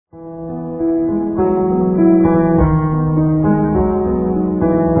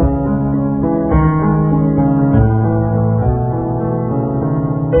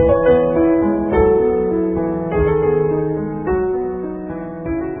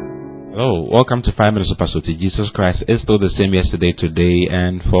Hello, welcome to 5 Minutes of Pastor. Jesus Christ is still the same yesterday, today,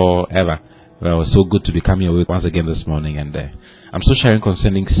 and forever. Well, it's so good to be coming awake once again this morning, and I'm still sharing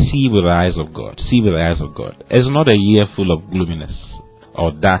concerning see with the eyes of God. See with the eyes of God. It's not a year full of gloominess,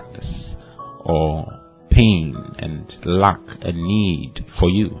 or darkness, or pain, and lack, and need for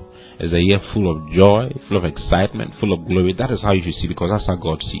you. It's a year full of joy, full of excitement, full of glory. That is how you should see, because that's how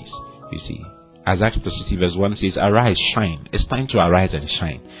God sees. You see, Isaiah chapter 60 verse 1 says, "Arise, shine." It's time to arise and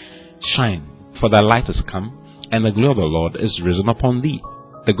shine. Shine, for thy light is come, and the glory of the Lord is risen upon thee.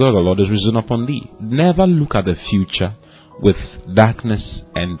 The glory of the Lord is risen upon thee. Never look at the future with darkness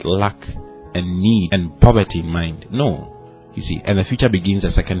and lack and need and poverty in mind. No. You see, and the future begins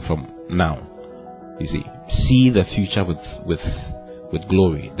a second from now. You see the future with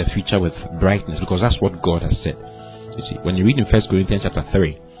glory, the future with brightness, because that's what God has said. You see, when you read in 1 Corinthians chapter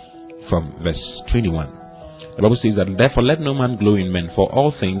 3, from verse 21, the Bible says that, "Therefore let no man glory in men, for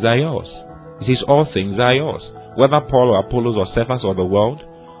all things are yours." It says all things are yours. Whether Paul or Apollos or Cephas or the world,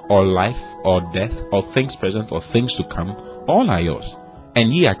 or life or death, or things present or things to come, all are yours.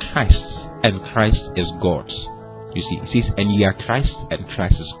 And ye are Christ's, and Christ is God's. You see, it says, "And ye are Christ, and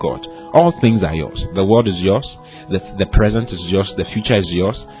Christ is God." All things are yours. The world is yours. The present is yours. The future is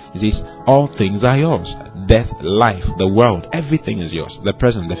yours. It says, all things are yours. Death, life, the world, everything is yours. The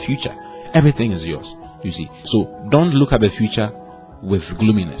present, the future, everything is yours. You see, so don't look at the future with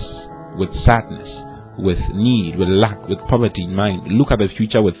gloominess, with sadness, with need, with lack, with poverty in mind. Look at the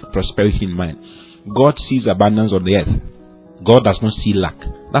future with prosperity in mind. God sees abundance on the earth. God does not see lack.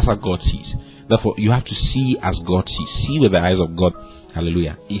 That's what God sees. Therefore, you have to see as God sees. See with the eyes of God.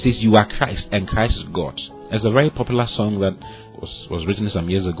 Hallelujah. He says, "You are Christ, and Christ is God." It's a very popular song that was written some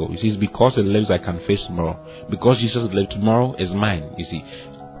years ago. It says, "Because it lives, I can face tomorrow. Because Jesus lived, tomorrow is mine." You see,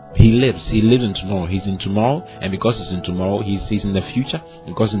 He lives in tomorrow. He's in tomorrow, and because He's in tomorrow, He's in the future.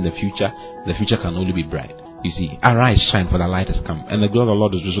 Because in the future can only be bright. You see, "Arise, shine, for the light has come, and the glory of the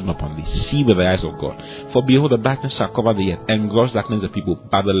Lord is risen upon thee." See with the eyes of God. "For behold, the darkness shall cover the earth, and gross darkness the people,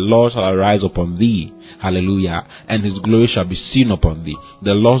 but the Lord shall arise upon thee." Hallelujah. "And His glory shall be seen upon thee."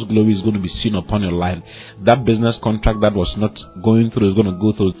 The Lord's glory is going to be seen upon your life. That business contract that was not going through is going to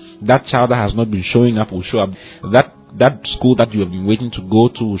go through. That child that has not been showing up will show up. That school that you have been waiting to go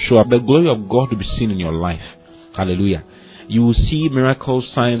to will show up. The glory of God will be seen in your life. Hallelujah. You will see miracles,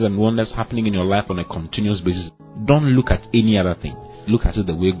 signs, and wonders happening in your life on a continuous basis. Don't look at any other thing. Look at it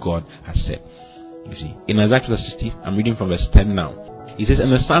the way God has said. You see, in Isaiah chapter 60, I'm reading from verse 10 now. He says,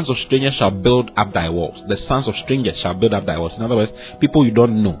 "And the sons of strangers shall build up thy walls." The sons of strangers shall build up thy walls. In other words, people you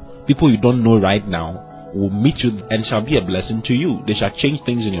don't know right now will meet you and shall be a blessing to you. They shall change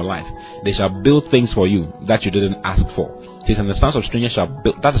things in your life. They shall build things for you that you didn't ask for. He says, "And the sons of strangers shall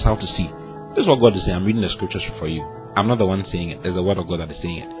build." That is how to see. This is what God is saying. I'm reading the scriptures for you. I'm not the one saying it. It's the word of God that is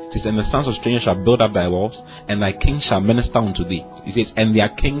saying it. It says, "And the sons of strangers shall build up thy walls, and thy kings shall minister unto thee." It says, "And their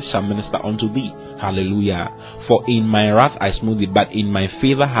kings shall minister unto thee." Hallelujah. "For in my wrath I smote thee, but in my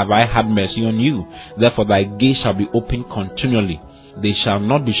favor have I had mercy on you. Therefore thy gates shall be open continually. They shall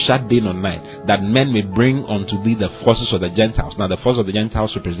not be shut day nor night, that men may bring unto thee the forces of the Gentiles." Now the force of the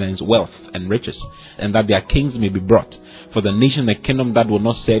Gentiles represents wealth and riches, and that their kings may be brought. "For the nation, the kingdom that will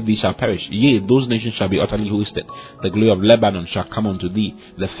not serve thee shall perish. Yea, those nations shall be utterly wasted. The glory of Lebanon shall come unto thee,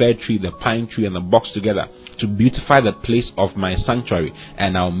 the fair tree, the pine tree, and the box together, to beautify the place of my sanctuary,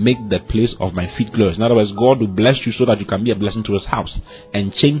 and I'll make the place of my feet glorious." In other words, God will bless you so that you can be a blessing to His house,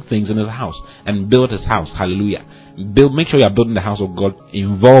 and change things in His house, and build His house. Hallelujah. Make sure you are building the house of God,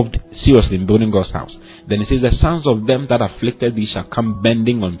 involved seriously in building God's house. Then it says, "The sons of them that afflicted thee shall come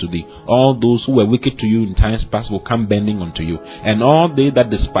bending unto thee." All those who were wicked to you in times past will come bending unto you. "And all they that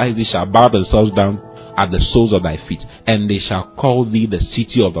despise thee shall bow themselves down at the soles of thy feet, and they shall call thee the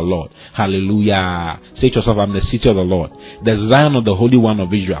city of the Lord." Hallelujah. Say to yourself, "I'm the city of the Lord, the Zion of the Holy One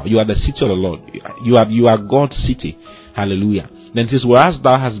of Israel." You are the city of the Lord. You are God's city. Hallelujah. Then it says, "Whereas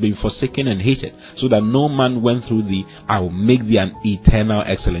thou hast been forsaken and hated, so that no man went through thee, I will make thee an eternal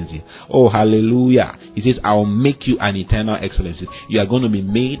excellency." Oh, hallelujah. He says, "I will make you an eternal excellency." You are going to be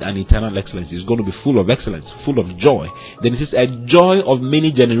made an eternal excellency. It's going to be full of excellence, full of joy. Then it says, "A joy of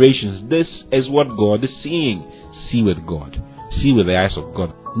many generations." This is what God is seeing. See with God. See with the eyes of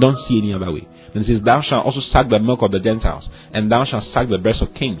God. Don't see any other way. And it says, "Thou shalt also suck the milk of the Gentiles, and thou shalt suck the breast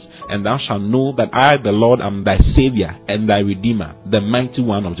of kings, and thou shalt know that I, the Lord, am thy Savior and thy Redeemer, the mighty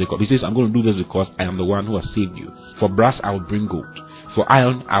one of Jacob." He says, "I'm going to do this because I am the one who has saved you. For brass I will bring gold, for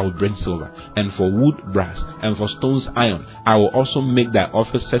iron I will bring silver, and for wood brass, and for stones iron. I will also make thy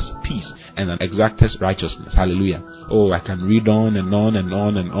officers peace, and thy exactors righteousness." Hallelujah. Oh, I can read on and on and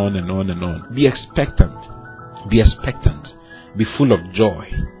on and on and on and on. Be expectant. Be expectant. Be full of joy.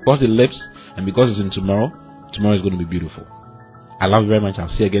 Because it lives and because it's in tomorrow, tomorrow is going to be beautiful. I love you very much. I'll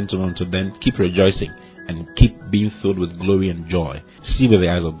see you again tomorrow. Until then, keep rejoicing and keep being filled with glory and joy. See with the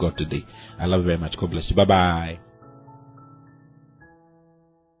eyes of God today. I love you very much. God bless you. Bye-bye.